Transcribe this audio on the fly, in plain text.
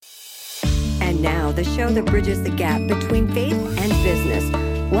Now, the show that bridges the gap between faith and business.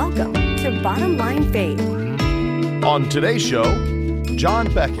 Welcome to Bottom Line Faith. On today's show,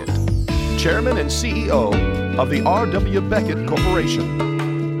 John Beckett, Chairman and CEO of the R.W. Beckett Corporation.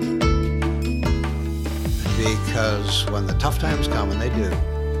 Because when the tough times come, and they do,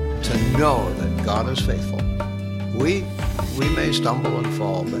 to know that God is faithful. We may stumble and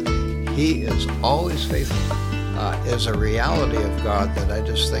fall, but He is always faithful. Is a reality of God that I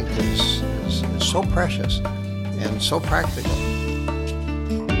just think is so precious and so practical.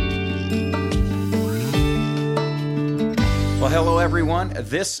 Well, hello everyone.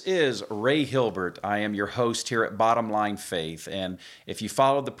 This is Ray Hilbert. I am your host here at Bottom Line Faith. And if you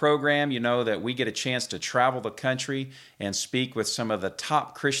followed the program, you know that we get a chance to travel the country and speak with some of the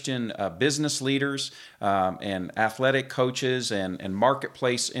top Christian business leaders and athletic coaches and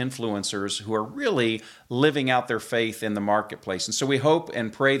marketplace influencers who are really living out their faith in the marketplace. And so we hope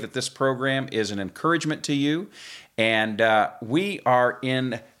and pray that this program is an encouragement to you. And we are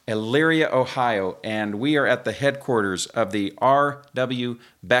in Elyria, Ohio, and we are at the headquarters of the R.W.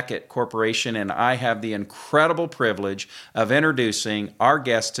 Beckett Corporation, and I have the incredible privilege of introducing our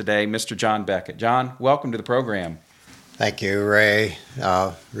guest today, Mr. John Beckett. John, welcome to the program. Thank you, Ray.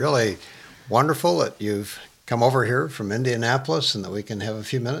 Really wonderful that you've come over here from Indianapolis and that we can have a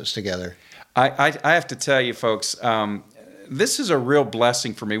few minutes together. I have to tell you, folks, this is a real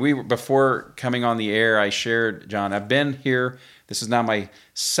blessing for me. Before coming on the air, I shared, John, I've been here. This is now my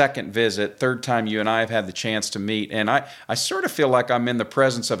second visit, third time you and I have had the chance to meet. And I sort of feel like I'm in the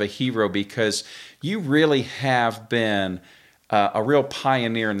presence of a hero because you really have been a real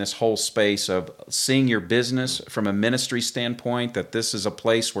pioneer in this whole space of seeing your business from a ministry standpoint, that this is a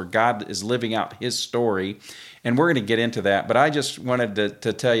place where God is living out His story. And we're going to get into that. But I just wanted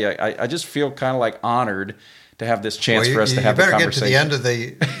to tell you, I just feel kind of like honored to have this chance for us to have the conversation. You better get to the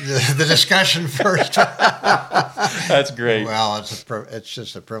end of the discussion first. That's great. Well, it's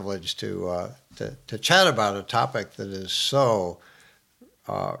just a privilege to chat about a topic that is so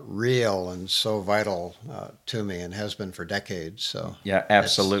real and so vital to me and has been for decades. So yeah,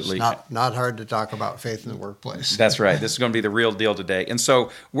 absolutely. It's not hard to talk about faith in the workplace. That's right. This is going to be the real deal today. And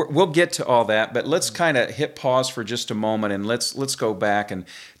so we'll get to all that, but let's kind of hit pause for just a moment and let's go back and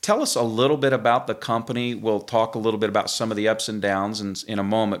tell us a little bit about the company. We'll talk a little bit about some of the ups and downs in a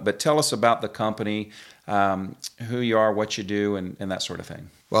moment, but tell us about the company, who you are, what you do, and that sort of thing.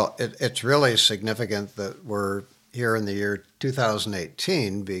 Well, it's really significant that we're here in the year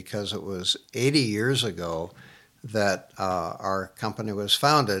 2018 because it was 80 years ago that our company was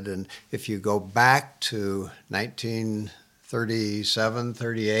founded. And if you go back to 1937,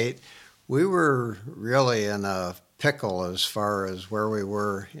 38, we were really in a pickle as far as where we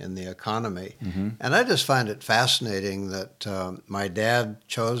were in the economy. Mm-hmm. And I just find it fascinating that my dad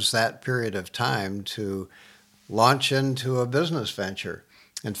chose that period of time to launch into a business venture.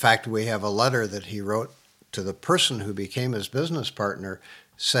 In fact, we have a letter that he wrote to the person who became his business partner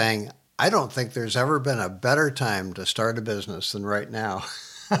saying, I don't think there's ever been a better time to start a business than right now.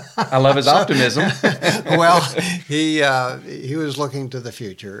 I love his optimism. Well, he was looking to the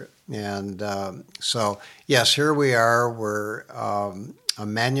future. And so, yes, here we are. We're a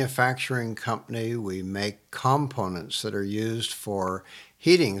manufacturing company. We make components that are used for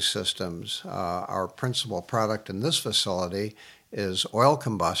heating systems. Our principal product in this facility is oil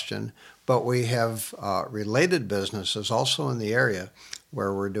combustion, but we have related businesses also in the area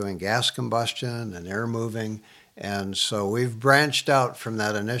where we're doing gas combustion and air moving. And so we've branched out from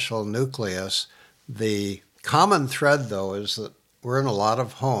that initial nucleus. The common thread, though, is that we're in a lot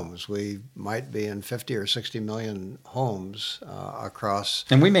of homes. We might be in 50 or 60 million homes across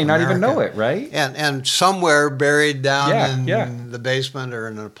And we may America. not even know it, right? And somewhere buried down Yeah. in the basement or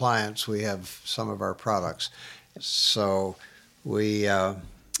in an appliance, we have some of our products. So we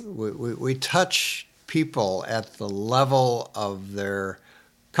touch people at the level of their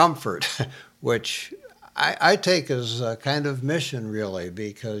comfort, which I take as a kind of mission, really,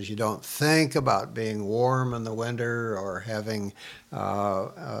 because you don't think about being warm in the winter or having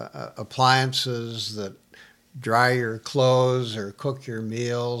appliances that dry your clothes or cook your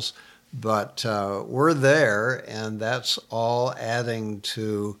meals, but we're there, and that's all adding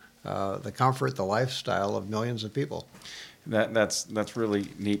to the comfort, the lifestyle of millions of people. That's really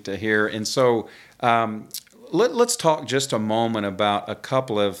neat to hear. And so let's talk just a moment about a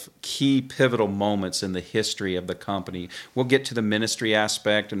couple of key pivotal moments in the history of the company. We'll get to the ministry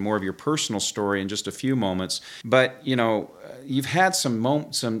aspect and more of your personal story in just a few moments. But, you know, you've had some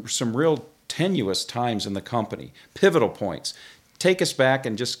real tenuous times in the company, pivotal points. Take us back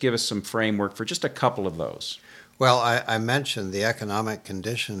and just give us some framework for just a couple of those. Well, I mentioned the economic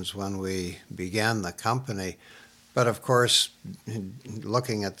conditions when we began the company, but of course,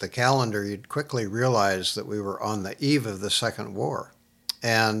 looking at the calendar, you'd quickly realize that we were on the eve of the Second War.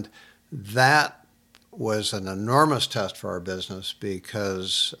 And that was an enormous test for our business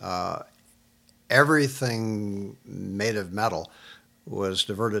because everything made of metal was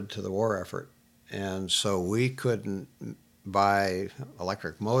diverted to the war effort. And so we couldn't buy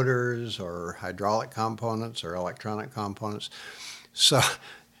electric motors or hydraulic components or electronic components. So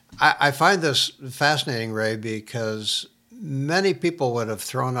I find this fascinating, Ray, because many people would have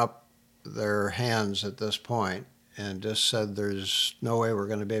thrown up their hands at this point and just said, there's no way we're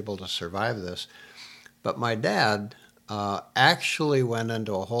going to be able to survive this. But my dad actually went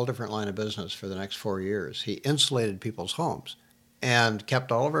into a whole different line of business for the next 4 years. He insulated people's homes and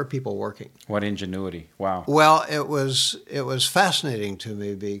kept all of our people working. What ingenuity. Wow. Well, it was fascinating to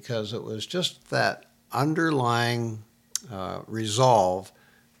me because it was just that underlying resolve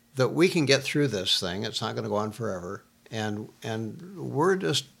that we can get through this thing. It's not going to go on forever. And we're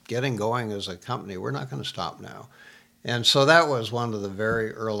just getting going as a company. We're not going to stop now. And so that was one of the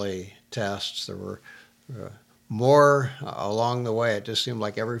very early tests. There were more along the way. It just seemed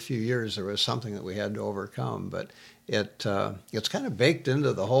like every few years there was something that we had to overcome. But it's kind of baked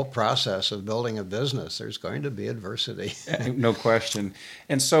into the whole process of building a business. There's going to be adversity. No question.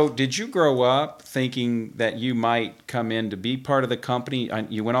 And so did you grow up thinking that you might come in to be part of the company?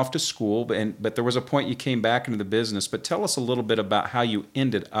 You went off to school, but there was a point you came back into the business. But tell us a little bit about how you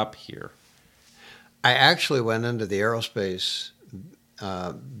ended up here. I actually went into the aerospace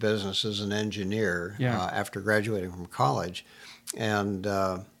business as an engineer after graduating from college. And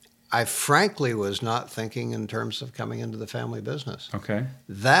I frankly was not thinking in terms of coming into the family business. Okay.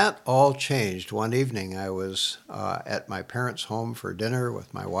 That all changed one evening. I was at my parents' home for dinner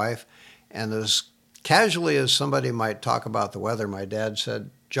with my wife, and as casually as somebody might talk about the weather, my dad said,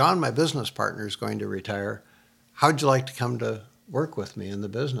 "John, my business partner is going to retire. How'd you like to come to work with me in the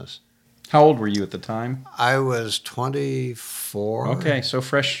business?" How old were you at the time? I was 24. Okay, so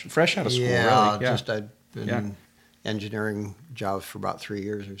fresh out of school, really. Yeah, Just I'd been engineering jobs for about 3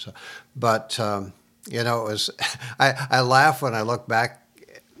 years or so. But, it was, I laugh when I look back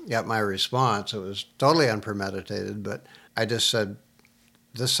at my response. It was totally unpremeditated, but I just said,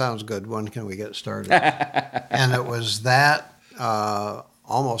 "This sounds good. When can we get started?" And it was that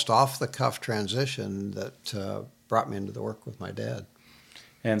almost off-the-cuff transition that brought me into the work with my dad.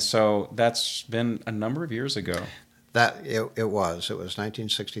 And so that's been a number of years ago. It was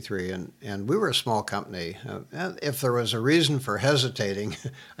 1963, and we were a small company. If there was a reason for hesitating,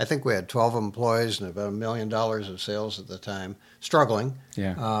 I think we had 12 employees and about $1 million of sales at the time, struggling.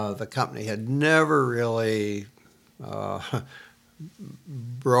 Yeah. The company had never really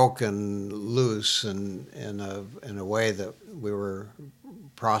broken loose in a way that we were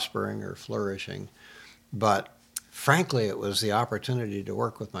prospering or flourishing, but frankly, it was the opportunity to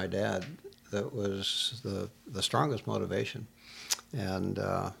work with my dad that was the strongest motivation. And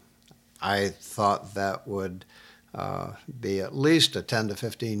I thought that would be at least a 10 to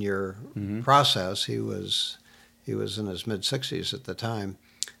 15 year process. He was in his mid-60s at the time.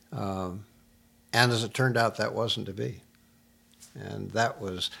 And as it turned out, that wasn't to be. And that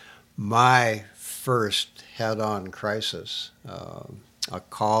was my first head-on crisis, a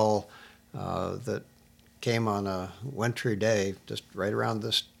call that came on a wintry day, just right around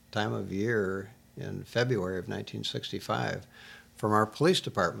this time of year in February of 1965, from our police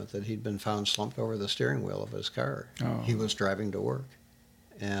department that he'd been found slumped over the steering wheel of his car. Oh. He was driving to work.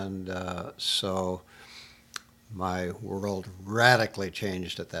 And so my world radically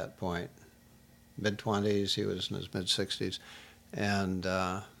changed at that point. Mid-20s, he was in his mid-60s. And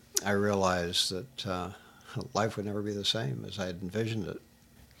I realized that life would never be the same as I had envisioned it.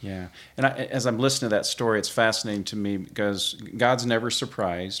 Yeah. And as I'm listening to that story, it's fascinating to me because God's never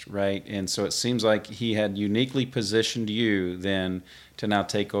surprised, right? And so it seems like he had uniquely positioned you then to now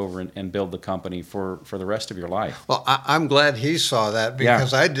take over and build the company for the rest of your life. Well, I'm glad he saw that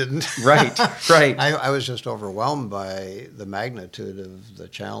because I didn't. Right. I was just overwhelmed by the magnitude of the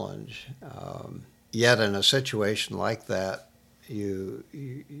challenge. Yet in a situation like that, you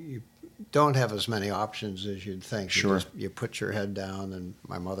don't have as many options as you'd think. Sure. You put your head down, and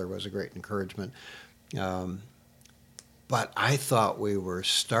my mother was a great encouragement. But I thought we were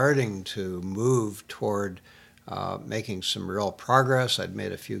starting to move toward making some real progress. I'd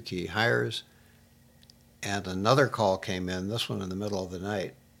made a few key hires, and another call came in, this one in the middle of the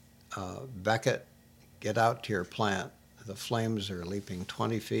night. Beckett, get out to your plant. The flames are leaping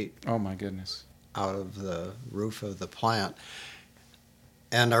 20 feet. Oh, my goodness. Out of the roof of the plant.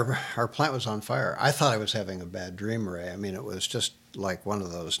 And our plant was on fire. I thought I was having a bad dream, Ray. I mean, it was just like one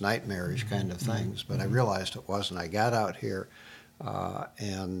of those nightmarish kind of things, but I realized it wasn't. I got out here,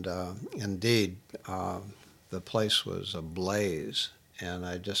 and indeed, the place was ablaze. And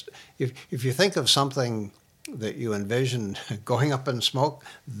I just, if you think of something that you envision going up in smoke,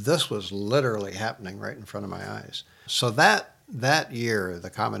 this was literally happening right in front of my eyes. So that year, the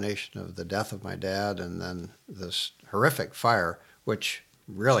combination of the death of my dad and then this horrific fire, which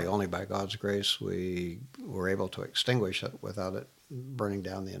really only by God's grace we were able to extinguish it without it burning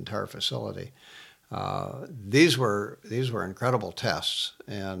down the entire facility. These were incredible tests,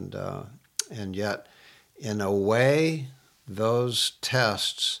 and yet, in a way, those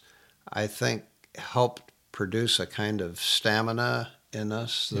tests, I think, helped produce a kind of stamina in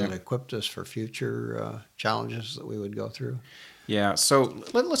us that equipped us for future challenges that we would go through. Yeah. So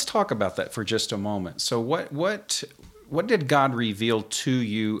let's talk about that for just a moment. So what did God reveal to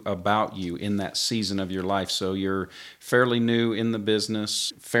you about you in that season of your life? So you're fairly new in the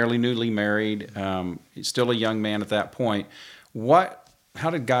business, fairly newly married, still a young man at that point. How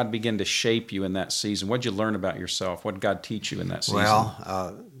did God begin to shape you in that season? What did you learn about yourself? What did God teach you in that season?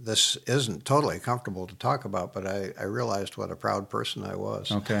 Well, this isn't totally comfortable to talk about, but I realized what a proud person I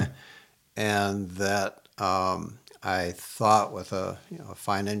was. Okay. And that I thought with a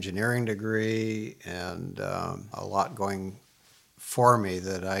fine engineering degree and a lot going for me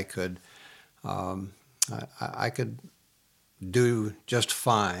that I could do just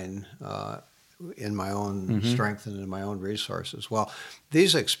fine in my own strength and in my own resources. Well,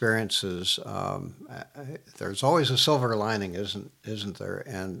 these experiences, there's always a silver lining, isn't there?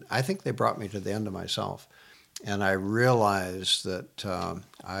 And I think they brought me to the end of myself. And I realized that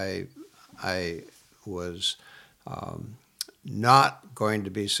I was not going to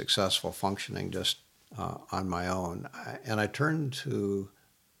be successful functioning just on my own. And I turned to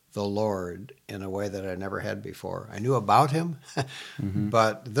the Lord in a way that I never had before. I knew about him,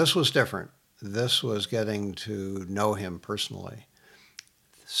 but this was different. This was getting to know him personally.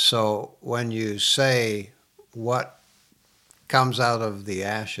 So when you say what comes out of the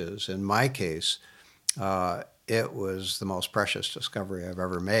ashes, in my case, it was the most precious discovery I've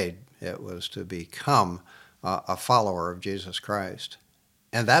ever made. It was to become a follower of Jesus Christ.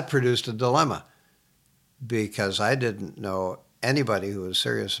 And that produced a dilemma because I didn't know anybody who was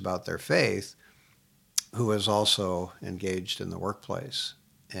serious about their faith who was also engaged in the workplace.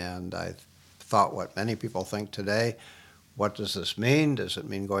 And I thought what many people think today, what does this mean? Does it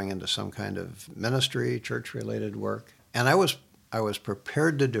mean going into some kind of ministry, church-related work? And I was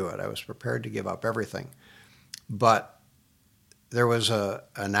prepared to do it. I was prepared to give up everything. But there was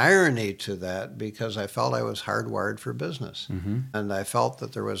an irony to that because I felt I was hardwired for business. And I felt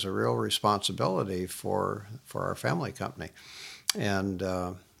that there was a real responsibility for our family company. And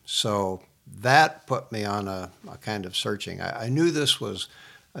so that put me on a kind of searching. I knew this was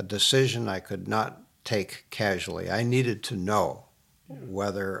a decision I could not take casually. I needed to know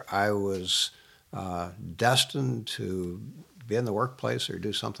whether I was destined to be in the workplace or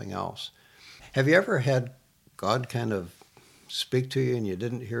do something else. Have you ever had God kind of speak to you and you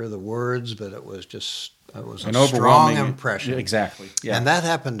didn't hear the words, but it was an a strong impression? Exactly. Yeah. And that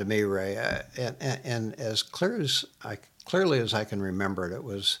happened to me, Ray. And as clearly as I can remember it, it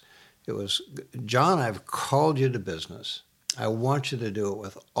was, John, I've called you to business. I want you to do it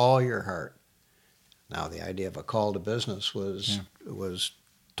with all your heart. Now, the idea of a call to business was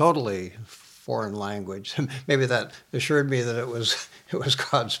totally foreign language. Maybe that assured me that it was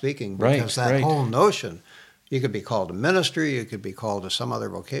God speaking, because whole notion, you could be called to ministry, you could be called to some other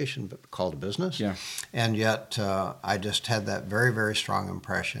vocation, but called to business. Yeah. And yet, I just had that very, very strong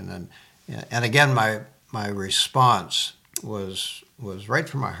impression. And again, my response was right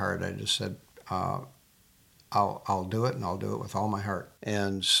from my heart. I just said, I'll do it, and I'll do it with all my heart.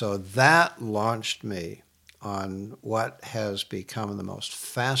 And so that launched me on what has become the most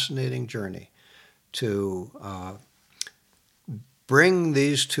fascinating journey to bring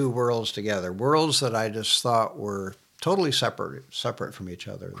these two worlds together, worlds that I just thought were totally separate from each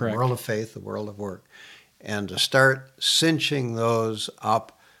other, Correct. The world of faith, the world of work, and to start cinching those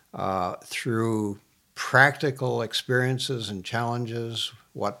up through practical experiences and challenges.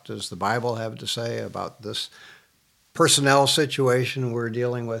 What does the Bible have to say about this personnel situation we're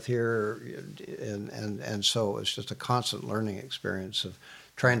dealing with here? And so it's just a constant learning experience of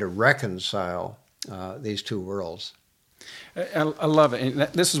trying to reconcile these two worlds. I love it. And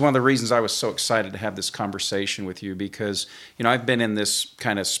this is one of the reasons I was so excited to have this conversation with you, because, I've been in this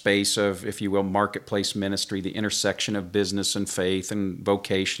kind of space of, if you will, marketplace ministry, the intersection of business and faith and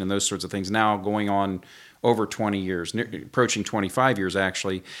vocation and those sorts of things, now going on over 20 years, approaching 25 years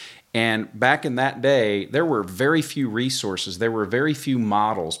actually. And back in that day, there were very few resources. There were very few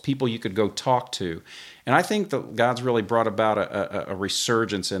models, people you could go talk to. And I think that God's really brought about a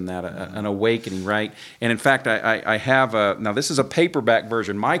resurgence in that, an awakening, right? And in fact, I have now this is a paperback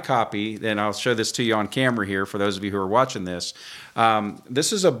version. My copy, and I'll show this to you on camera here for those of you who are watching this.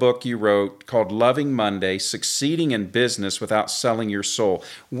 This is a book you wrote called Loving Monday, Succeeding in Business Without Selling Your Soul.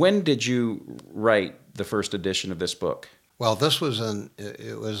 When did you write the first edition of this book? Well,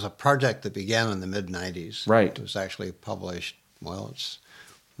 it was a project that began in the mid-'90s. Right. It was actually published, it's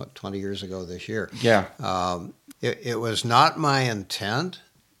 20 years ago this year. Yeah. It was not my intent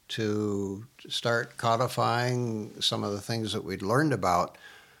to start codifying some of the things that we'd learned about,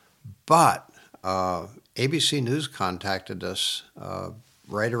 but ABC News contacted us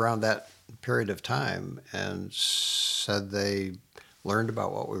right around that period of time and said they learned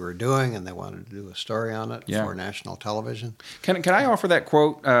about what we were doing and they wanted to do a story on it for national television. Can I offer that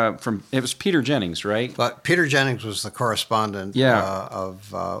quote from, it was Peter Jennings, right? But Peter Jennings was the correspondent it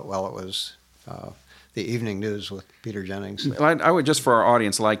was the Evening News with Peter Jennings. I would just for our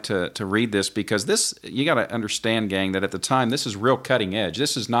audience like to read this, because this, you got to understand, gang, that at the time this is real cutting edge.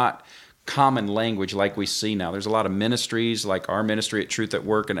 This is not common language like we see now. There's a lot of ministries like our ministry at Truth at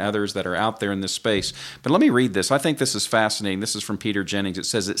Work and others that are out there in this space. But let me read this. I think this is fascinating. This is from Peter Jennings. It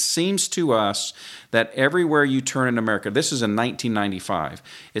says, "It seems to us that everywhere you turn in America," this is in 1995,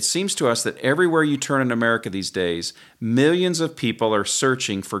 "it seems to us that everywhere you turn in America these days, millions of people are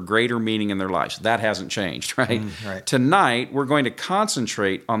searching for greater meaning in their lives." That hasn't changed, right? Right. Tonight, we're going to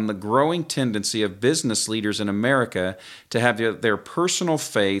concentrate on the growing tendency of business leaders in America to have their personal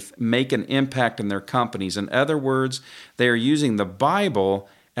faith make an impact in their companies. In other words, they are using the Bible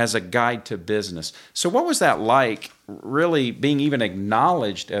as a guide to business. So what was that like, really being even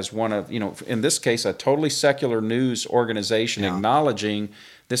acknowledged as one of, in this case, a totally secular news organization, acknowledging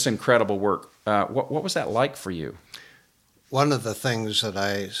this incredible work? What was that like for you? One of the things that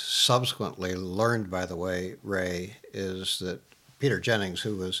I subsequently learned, by the way, Ray, is that Peter Jennings,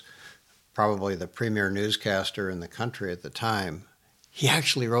 who was probably the premier newscaster in the country at the time, he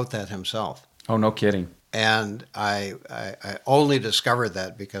actually wrote that himself. Oh, no kidding. And I only discovered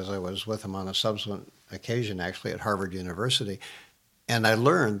that because I was with him on a subsequent occasion, actually at Harvard University, and I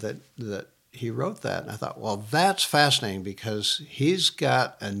learned that he wrote that. And I thought, well, that's fascinating because he's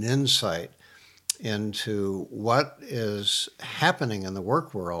got an insight into what is happening in the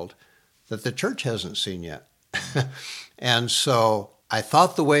work world that the church hasn't seen yet. And so I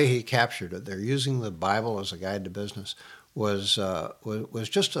thought the way he captured it, they're using the Bible as a guide to business, was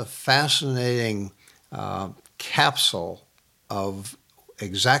just a fascinating capsule of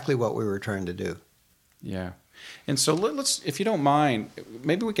exactly what we were trying to do. Yeah. And so let's, if you don't mind,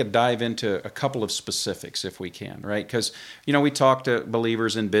 maybe we could dive into a couple of specifics if we can, right? Because, we talk to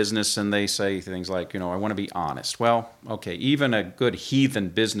believers in business and they say things like, I want to be honest. Well, okay, even a good heathen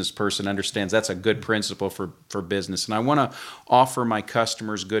business person understands that's a good principle for business. And I want to offer my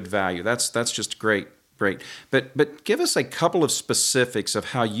customers good value. That's just great. But give us a couple of specifics of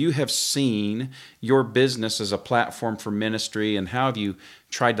how you have seen your business as a platform for ministry and how have you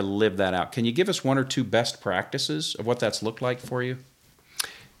tried to live that out. Can you give us one or two best practices of what that's looked like for you?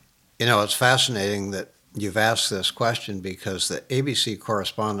 It's fascinating that you've asked this question because the ABC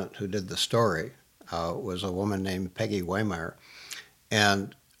correspondent who did the story was a woman named Peggy Waymeyer.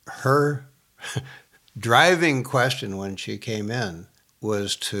 And her driving question when she came in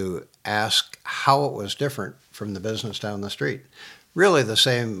was to ask how it was different from the business down the street. Really the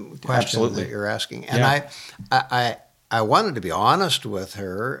same question Absolutely. That you're asking. And I wanted to be honest with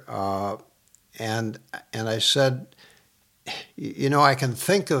her, and I said, I can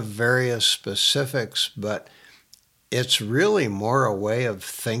think of various specifics, but it's really more a way of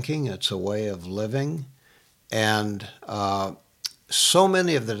thinking, it's a way of living, and so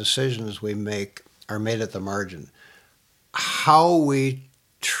many of the decisions we make are made at the margin. How we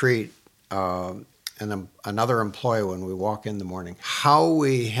treat another employee when we walk in the morning, how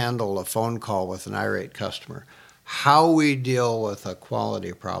we handle a phone call with an irate customer, how we deal with a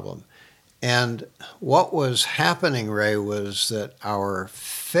quality problem. And what was happening, Ray, was that our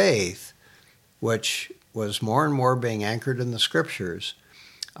faith, which was more and more being anchored in the scriptures,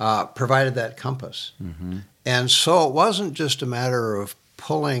 provided that compass. Mm-hmm. And so it wasn't just a matter of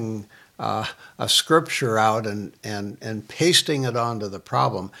pulling a scripture out and pasting it onto the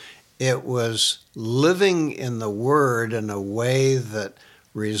problem. It was living in the Word in a way that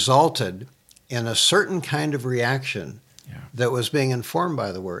resulted in a certain kind of reaction that was being informed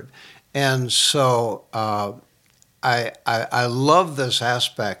by the Word. And so I love this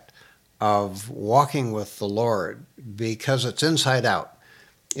aspect of walking with the Lord because it's inside out.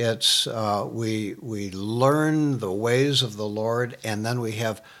 It's we learn the ways of the Lord, and then we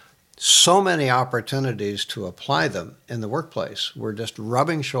have so many opportunities to apply them in the workplace. We're just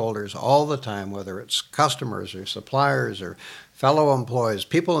rubbing shoulders all the time, whether it's customers or suppliers or fellow employees,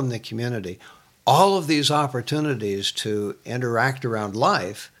 people in the community. All of these opportunities to interact around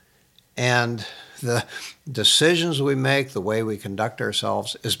life, and the decisions we make, the way we conduct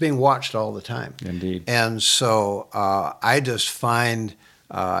ourselves, is being watched all the time. Indeed. And so I just find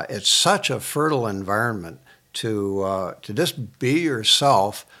it's such a fertile environment to just be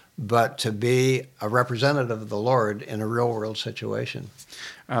yourself, but to be a representative of the Lord in a real-world situation.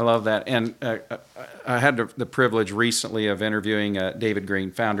 I love that. And I had the privilege recently of interviewing David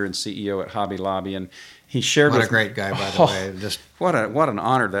Green, founder and CEO at Hobby Lobby, and he shared What a great guy, by the way. Just what an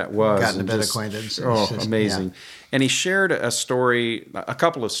honor that was. Gotten a bit acquainted. Amazing. Yeah. And he shared a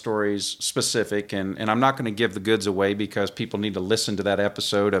couple of stories specific, and I'm not going to give the goods away because people need to listen to that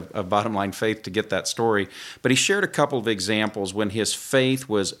episode of Bottom Line Faith to get that story. But he shared a couple of examples when his faith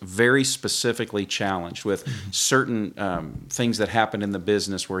was very specifically challenged with certain things that happened in the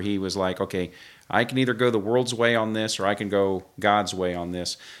business where he was like, okay, I can either go the world's way on this or I can go God's way on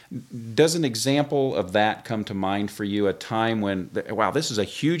this. Does an example of that come to mind for you, a time when, wow, this is a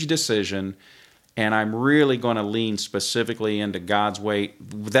huge decision and I'm really going to lean specifically into God's way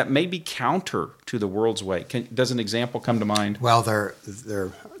that may be counter to the world's way? Does an example come to mind? Well, there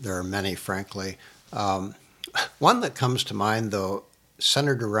are many, frankly. One that comes to mind, though,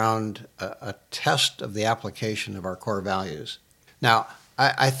 centered around a test of the application of our core values. Now,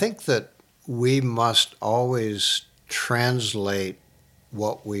 I think that we must always translate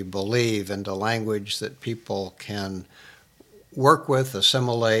what we believe into language that people can work with,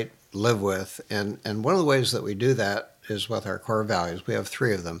 assimilate, live with. And one of the ways that we do that is with our core values. We have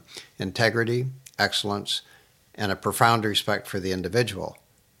 3 of them: integrity, excellence, and a profound respect for the individual.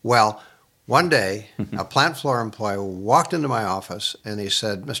 Well, one day, a plant floor employee walked into my office and he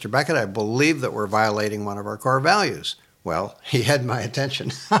said, "Mr. Beckett, I believe that we're violating one of our core values." Well, he had my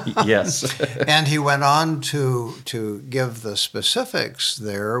attention. Yes. And he went on to give the specifics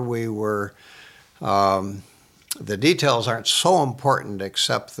there. We were, the details aren't so important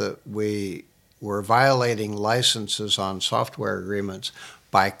except that we were violating licenses on software agreements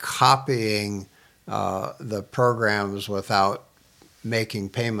by copying the programs without making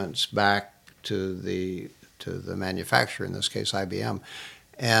payments back to the manufacturer, in this case IBM.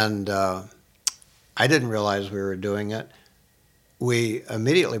 And I didn't realize we were doing it. We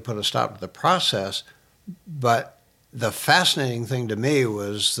immediately put a stop to the process, but the fascinating thing to me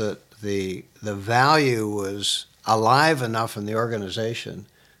was that the value was alive enough in the organization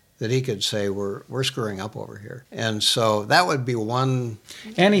that he could say, we're screwing up over here. And so that would be one.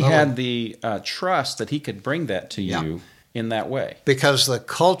 And he had the trust that he could bring that to you in that way. Because the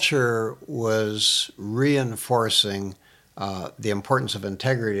culture was reinforcing the importance of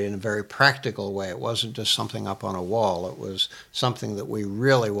integrity in a very practical way. It wasn't just something up on a wall. It was something that we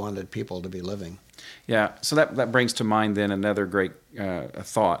really wanted people to be living. Yeah, so that brings to mind then another great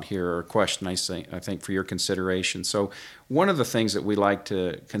thought here, or question, I think, for your consideration. So one of the things that we like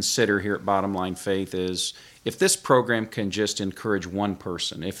to consider here at Bottom Line Faith is if this program can just encourage one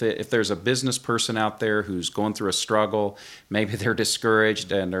person, if there's a business person out there who's going through a struggle, maybe they're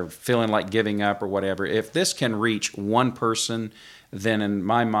discouraged and they're feeling like giving up or whatever, if this can reach one person, then in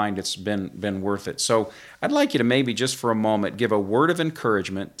my mind it's been worth it. So I'd like you to maybe just for a moment give a word of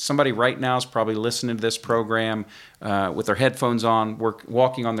encouragement. Somebody right now is probably listening to this program with their headphones on,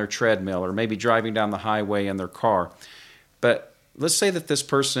 walking on their treadmill, or maybe driving down the highway in their car. But let's say that this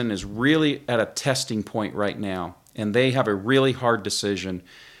person is really at a testing point right now, and they have a really hard decision,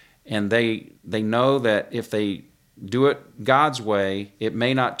 and they know that if they do it God's way, it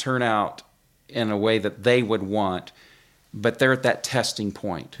may not turn out in a way that they would want, but they're at that testing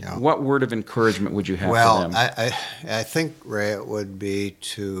point. Yeah. What word of encouragement would you have for them? Well, I think, Ray, it would be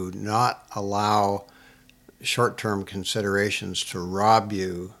to not allow short-term considerations to rob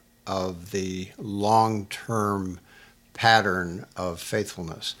you of the long-term pattern of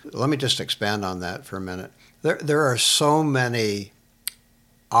faithfulness. Let me just expand on that for a minute. There are so many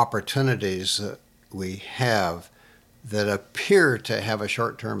opportunities that we have that appear to have a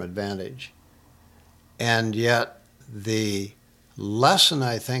short-term advantage, and yet the lesson,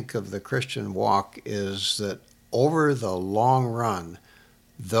 I think, of the Christian walk is that over the long run,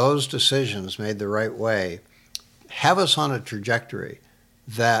 those decisions made the right way have us on a trajectory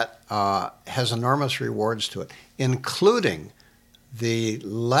that has enormous rewards to it, including the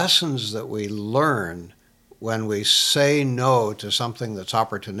lessons that we learn when we say no to something that's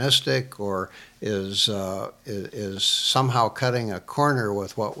opportunistic or is somehow cutting a corner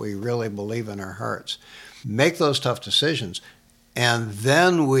with what we really believe in our hearts. Make those tough decisions, and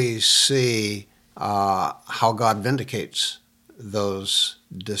then we see how God vindicates those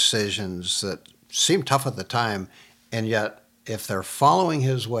decisions that seem tough at the time, and yet if they're following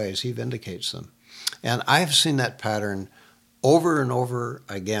His ways, He vindicates them. And I've seen that pattern over and over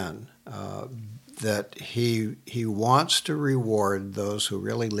again, that he wants to reward those who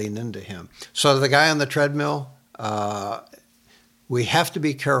really lean into Him. So the guy on the treadmill, we have to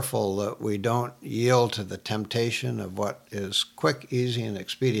be careful that we don't yield to the temptation of what is quick, easy, and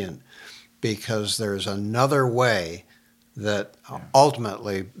expedient, because there's another way that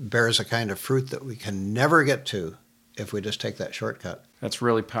ultimately bears a kind of fruit that we can never get to if we just take that shortcut. That's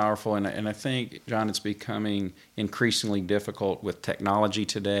really powerful, and I think, John, it's becoming increasingly difficult with technology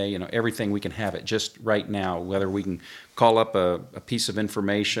today. You know, everything we can have it just right now, whether we can call up a piece of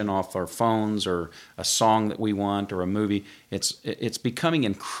information off our phones or a song that we want or a movie. It's becoming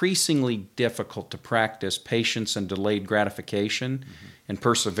increasingly difficult to practice patience and delayed gratification and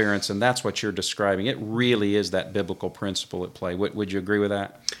perseverance, and that's what you're describing. It really is that biblical principle at play. Would you agree with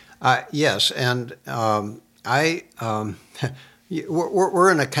that? Yes, and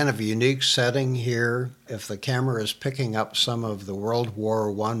we're in a kind of unique setting here. If the camera is picking up some of the World War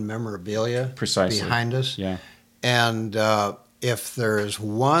I memorabilia behind us, and if there's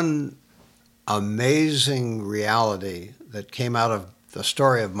one amazing reality that came out of the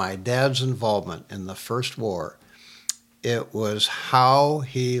story of my dad's involvement in the First War, it was how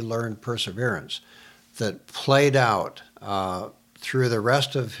he learned perseverance that played out through the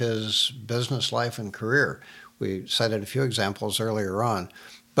rest of his business life and career. We cited a few examples earlier on,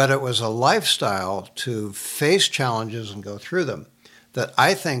 but it was a lifestyle to face challenges and go through them that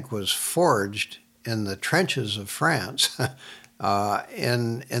I think was forged in the trenches of France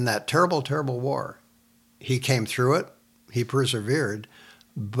in that terrible, terrible war. He came through it, he persevered,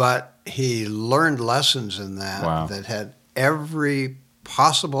 but he learned lessons in that that had every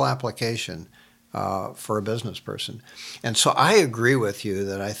possible application for a business person. And so I agree with you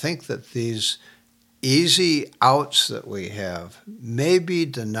that I think that these easy outs that we have may be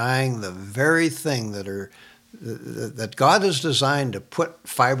denying the very thing that God has designed to put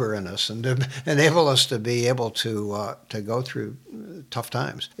fiber in us and to enable us to be able to go through tough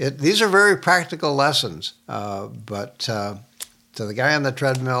times. These are very practical lessons, but to the guy on the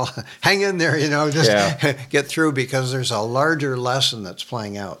treadmill, hang in there, get through, because there's a larger lesson that's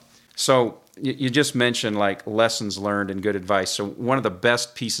playing out. So you just mentioned like lessons learned and good advice. So one of the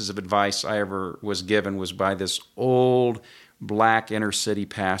best pieces of advice I ever was given was by this old black inner city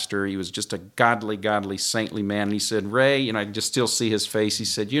pastor. He was just a godly, saintly man. And he said, Ray, I can just still see his face. He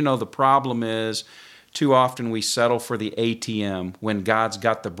said, the problem is too often we settle for the ATM when God's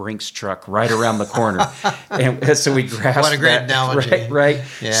got the Brinks truck right around the corner. And so we grasp What a great analogy. Right?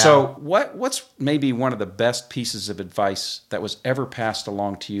 Yeah. So what's maybe one of the best pieces of advice that was ever passed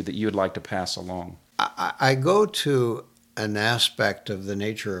along to you that you would like to pass along? I go to an aspect of the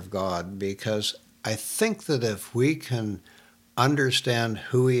nature of God because I think that if we can understand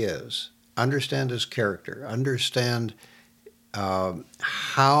who He is, understand His character, understand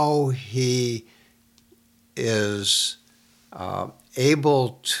how He is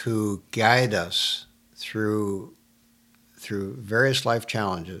able to guide us through various life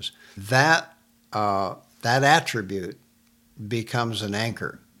challenges, that attribute becomes an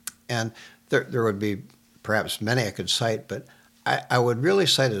anchor. And there would be perhaps many I could cite, but I would really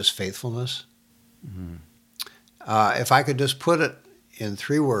cite His faithfulness. Mm-hmm. If I could just put it in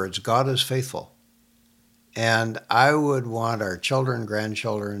 3 words, God is faithful. And I would want our children,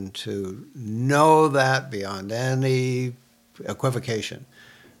 grandchildren to know that beyond any equivocation.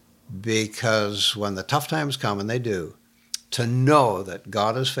 Because when the tough times come, and they do, to know that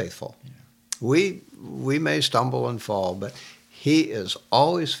God is faithful. Yeah. We may stumble and fall, but He is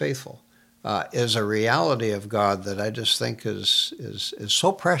always faithful, is a reality of God that I just think is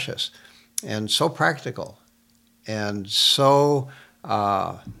so precious and so practical and so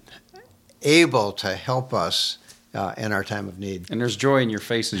able to help us in our time of need. And there's joy in your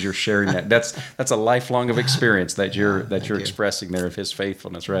face as you're sharing that. That's a lifelong of experience that you're expressing there of His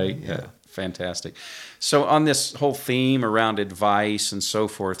faithfulness, right? Yeah. Fantastic. So on this whole theme around advice and so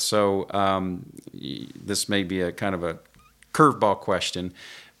forth, this may be a kind of a curveball question,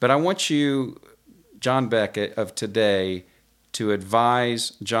 but I want you, John Beckett of today, to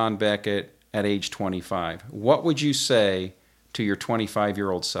advise John Beckett at age 25. What would you say to your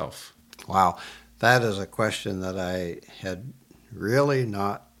 25-year-old self? Wow, that is a question that I had really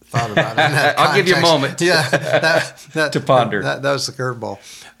not thought about it in that I'll give you a moment that, to ponder. That was the curveball.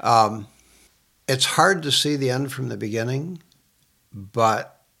 It's hard to see the end from the beginning,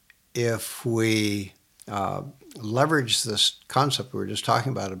 but if we leverage this concept we were just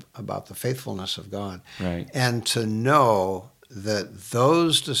talking about the faithfulness of God, right, and to know that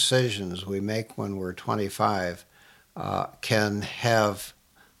those decisions we make when we're 25 can have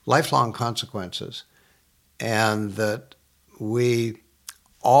lifelong consequences, and that we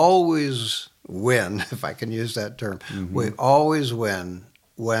always win, if I can use that term, we always win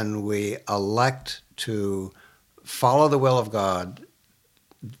when we elect to follow the will of God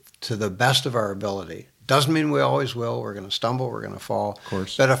to the best of our ability. Doesn't mean we always will. We're going to stumble, we're going to fall. Of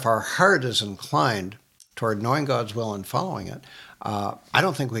course. But if our heart is inclined toward knowing God's will and following it, I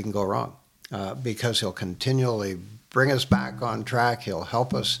don't think we can go wrong, because He'll continually bring us back on track. He'll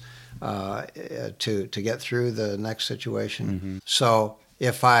help us to get through the next situation. So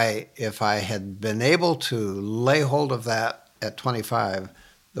if I had been able to lay hold of that at 25,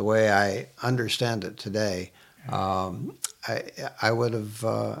 the way I understand it today, I would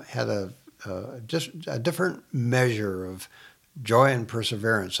have had just a different measure of joy and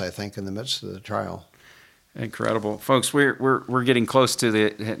perseverance, I think, in the midst of the trial. Incredible. Folks, we're getting close to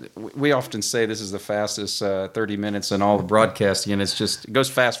the, we often say this is the fastest 30 minutes in all the broadcasting, and it goes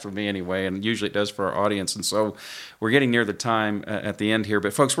fast for me anyway, and usually it does for our audience. And so we're getting near the time at the end here.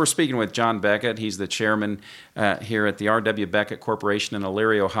 But folks, we're speaking with John Beckett. He's the chairman here at the R.W. Beckett Corporation in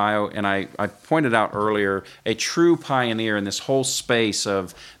Elyria, Ohio. And I pointed out earlier, a true pioneer in this whole space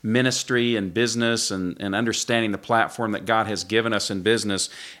of ministry and business and understanding the platform that God has given us in business.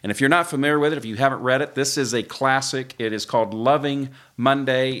 And if you're not familiar with it, if you haven't read it, this is a classic. It is called Loving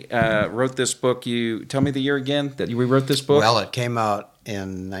Monday. Wrote this book. You tell me the year again that we wrote this book. Well, it came out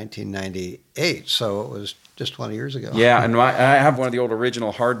in 1998, so it was just 20 years ago. Yeah, and I have one of the old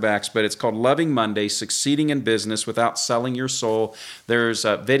original hardbacks, but it's called Loving Monday, Succeeding in Business Without Selling Your Soul. There's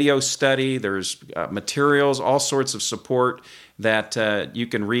a video study, there's materials, all sorts of support that you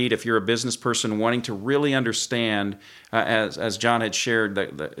can read if you're a business person wanting to really understand, as John had shared,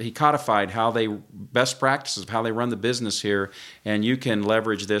 he codified how best practices of how they run the business here, and you can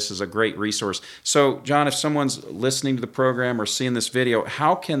leverage this as a great resource. So, John, if someone's listening to the program or seeing this video,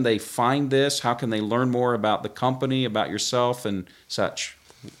 how can they find this? How can they learn more about the company, about yourself, and such?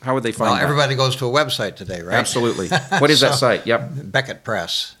 How would they find that? Well, everybody goes to a website today, right? Absolutely. What is that site? Yep.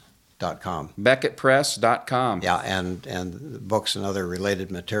 BeckettPress.com. BeckettPress.com. Yeah, and books and other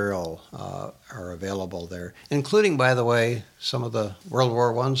related material are available there, including, by the way, some of the World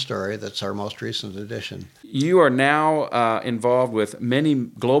War I story that's our most recent edition. You are now involved with many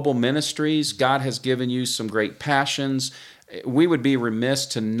global ministries. God has given you some great passions. We would be remiss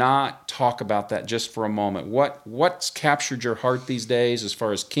to not talk about that just for a moment. What's captured your heart these days as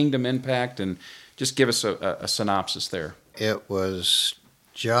far as kingdom impact? And just give us a synopsis there. It was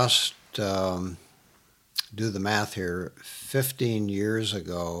just, do the math here, 15 years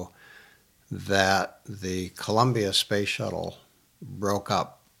ago that the Columbia Space Shuttle broke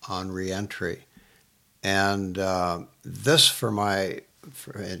up on reentry. And this,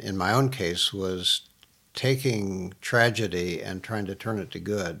 in my own case, was taking tragedy and trying to turn it to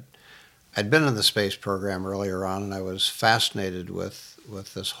good. I'd been in the space program earlier on, and I was fascinated with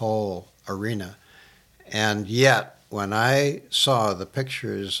this whole arena. And yet, when I saw the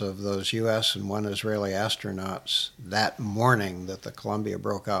pictures of those U.S. and one Israeli astronauts that morning that the Columbia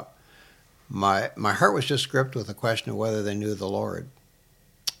broke up, my heart was just gripped with the question of whether they knew the Lord.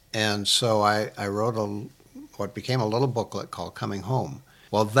 And so I wrote what became a little booklet called Coming Home.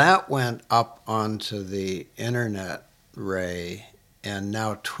 Well, that went up onto the internet, Ray, and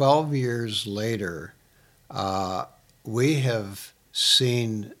now 12 years later, we have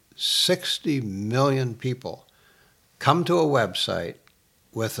seen 60 million people come to a website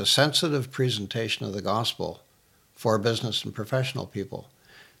with a sensitive presentation of the gospel for business and professional people.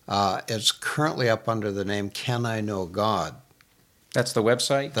 It's currently up under the name Can I Know God? That's the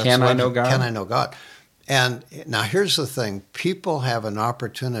website? Can I Know God? Can I Know God? And now here's the thing. People have an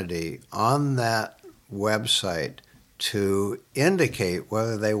opportunity on that website to indicate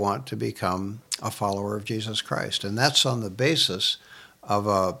whether they want to become a follower of Jesus Christ. And that's on the basis of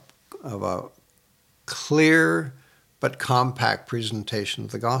a clear but compact presentation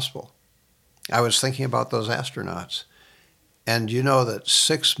of the gospel. I was thinking about those astronauts. And you know that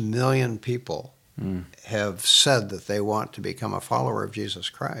 6 million people have said that they want to become a follower of Jesus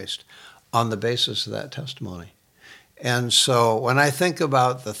Christ on the basis of that testimony. And so when I think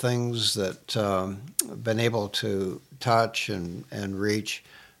about the things that I've been able to touch and reach,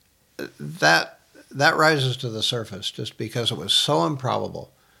 that rises to the surface just because it was so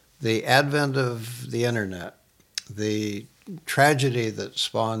improbable the advent of the internet, the tragedy that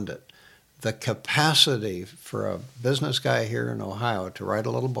spawned it, the capacity for a business guy here in Ohio to write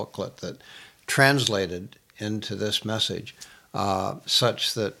a little booklet that translated into this message,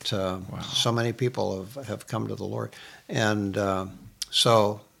 such that so many people have come to the Lord. And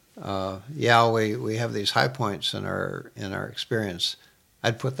we have these high points in our experience.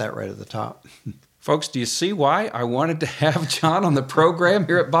 I'd put that right at the top. Folks, do you see why I wanted to have John on the program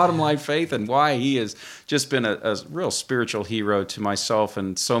here at Bottom Line Faith, and why he has just been a real spiritual hero to myself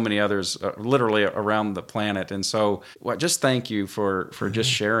and so many others literally around the planet? And so just thank you for just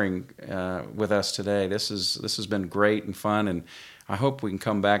sharing with us today. This has been great and fun, and I hope we can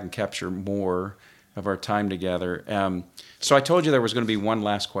come back and capture more of our time together. So I told you there was going to be one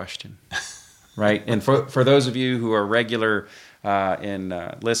last question, right? And for those of you who are regular in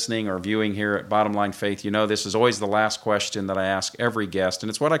listening or viewing here at Bottom Line Faith, you know this is always the last question that I ask every guest,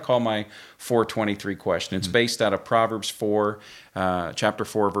 and it's what I call my 4:23 question. It's based out of Proverbs 4, chapter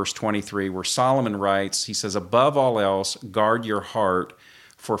 4, verse 23, where Solomon writes, he says, "Above all else, guard your heart,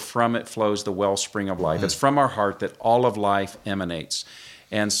 for from it flows the wellspring of life." It's from our heart that all of life emanates.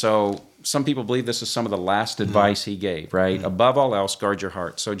 And so some people believe this is some of the last advice he gave, right? Above all else, guard your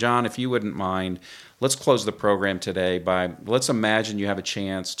heart. So John, if you wouldn't mind, let's close the program today by, let's imagine you have a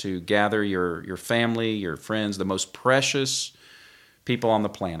chance to gather your family, your friends, the most precious people on the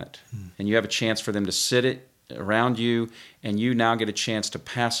planet, and you have a chance for them to sit around you, and you now get a chance to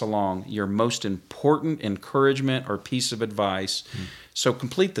pass along your most important encouragement or piece of advice. So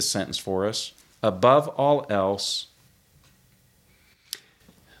complete the sentence for us. Above all else,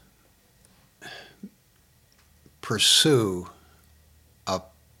 pursue a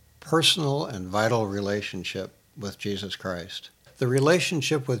personal and vital relationship with Jesus Christ. The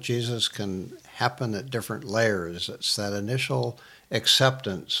relationship with Jesus can happen at different layers. It's that initial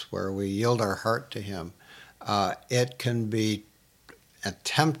acceptance where we yield our heart to Him. It can be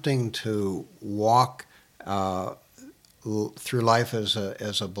attempting to walk through life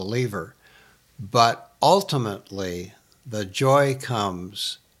as a believer, but ultimately the joy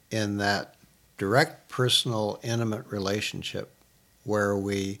comes in that direct, personal, intimate relationship where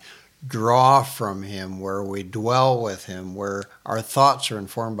we draw from Him, where we dwell with Him, where our thoughts are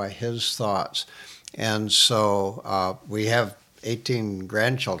informed by His thoughts. And so we have 18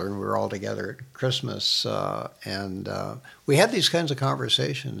 grandchildren. We were all together at Christmas, and we had these kinds of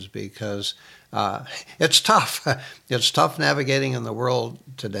conversations because it's tough. It's tough navigating in the world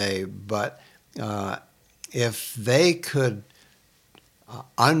today, but if they could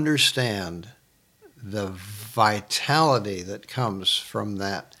understand the vitality that comes from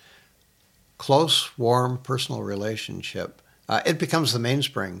that close, warm, personal relationship, it becomes the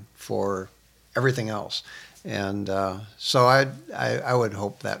mainspring for everything else. And so I would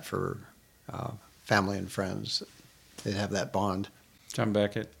hope that for family and friends, they'd have that bond. John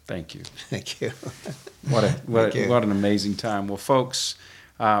Beckett, thank you. Thank you. What an amazing time. Well, folks,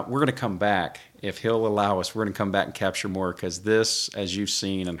 we're going to come back. If he'll allow us, we're going to come back and capture more, because this, as you've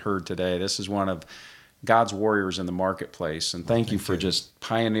seen and heard today, this is one of God's warriors in the marketplace. And thank you for just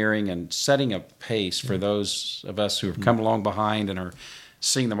pioneering and setting a pace for those of us who have come along behind and are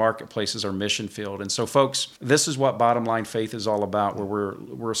seeing the marketplace as our mission field. And so, folks, this is what Bottom Line Faith is all about, where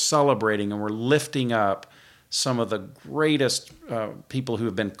we're celebrating and we're lifting up some of the greatest people who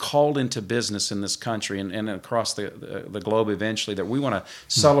have been called into business in this country and across the globe eventually, that we want to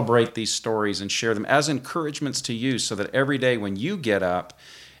celebrate these stories and share them as encouragements to you, so that every day when you get up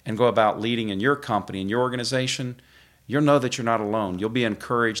and go about leading in your company, in your organization, you'll know that you're not alone. You'll be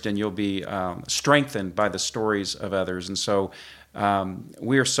encouraged and you'll be strengthened by the stories of others. And so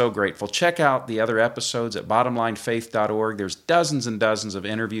we are so grateful. Check out the other episodes at bottomlinefaith.org. There's dozens and dozens of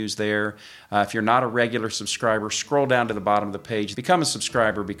interviews there. If you're not a regular subscriber, scroll down to the bottom of the page. Become a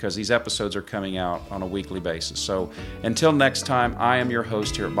subscriber, because these episodes are coming out on a weekly basis. So until next time, I am your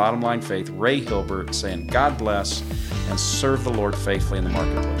host here at Bottom Line Faith, Ray Hilbert, saying God bless and serve the Lord faithfully in the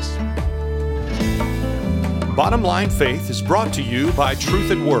marketplace. Bottom Line Faith is brought to you by Truth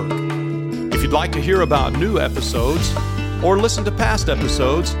at Work. If you'd like to hear about new episodes or listen to past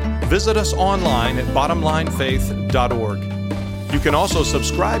episodes, visit us online at bottomlinefaith.org. You can also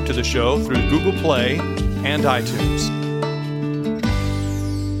subscribe to the show through Google Play and iTunes.